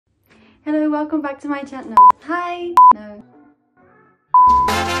Hello, welcome back to my channel. Hi. No.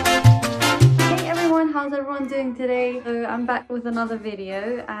 Hey everyone, how's everyone doing today? So I'm back with another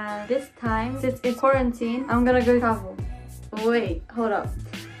video, and this time, since it's quarantine, I'm gonna go travel. Wait, hold up.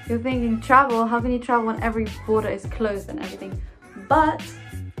 You're thinking travel? How can you travel when every border is closed and everything? But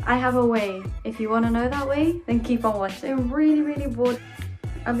I have a way. If you want to know that way, then keep on watching. I'm really bored.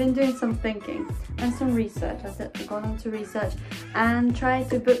 I've been doing some thinking and some research. I've gone on to research and tried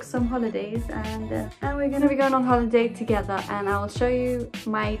to book some holidays, and we're gonna be going on holiday together, and I'll show you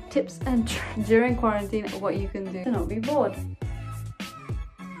my tips and during quarantine what you can do to not be bored.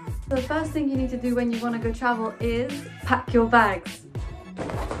 So the first thing you need to do when you want to go travel is pack your bags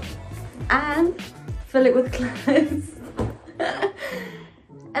and fill it with clothes.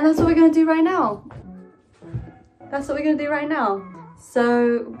 And that's what we're gonna do right now.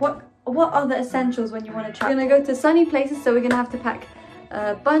 So what are the essentials when you want to travel? We're gonna go to sunny places, so we're gonna have to pack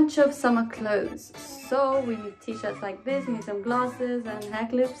a bunch of summer clothes. So we need t-shirts like this, we need some glasses and hair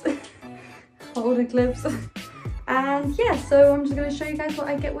clips, holder clips. And yeah, so I'm just gonna show you guys what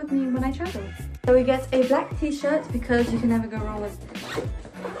I get with me when I travel. So we get a black t-shirt because you can never go wrong with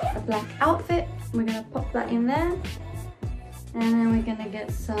a black outfit. We're gonna pop that in there. And then we're gonna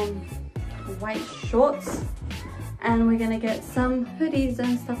get some white shorts. And we're gonna get some hoodies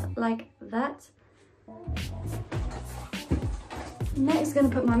and stuff like that. Next, gonna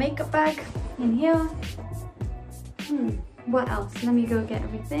put my makeup bag in here. What else? Let me go get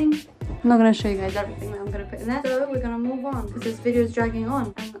everything. I'm not gonna show you guys everything that I'm gonna put in there. So we're gonna move on because this video is dragging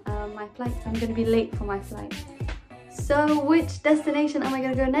on, and my flight, I'm gonna be late for my flight. So which destination am I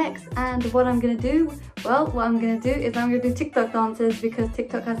gonna go next, and what I'm gonna do? Well, what I'm gonna do is I'm gonna do TikTok dances because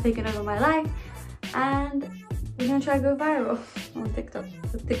TikTok has taken over my life, and we're gonna try to go viral on TikTok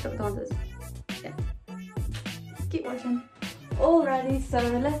with TikTok dances. Yeah. Keep watching. Alrighty, so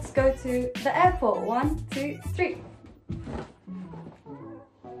let's go to the airport. 1, 2, 3.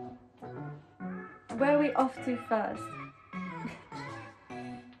 Where are we off to first?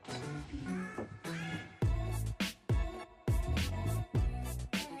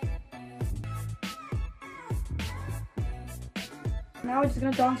 Now we're just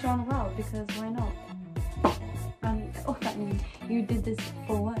gonna dance around the world because why not? Oh, that means you did this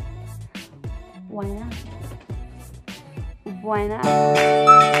for what? Why not? Why not?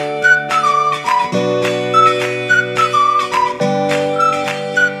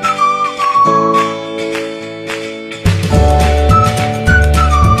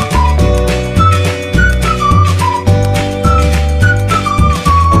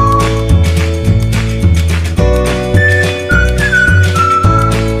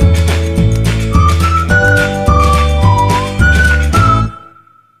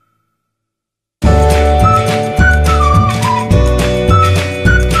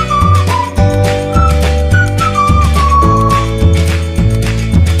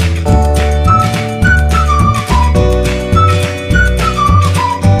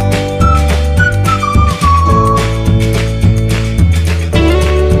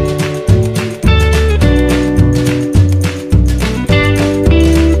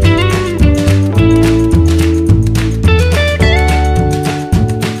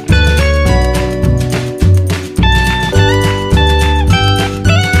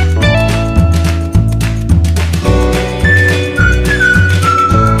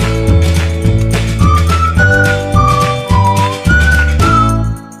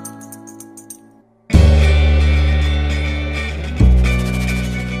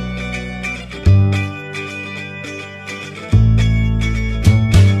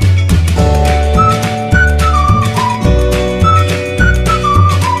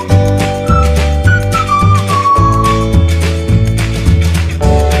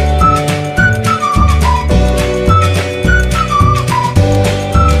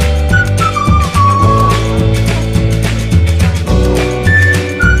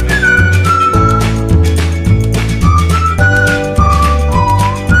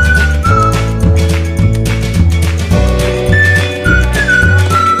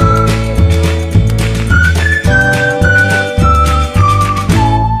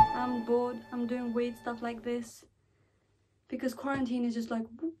 Stuff like this because quarantine is just like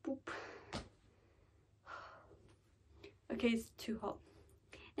boop boop. Okay, it's too hot.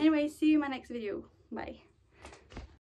 Anyway, see you in my next video. Bye.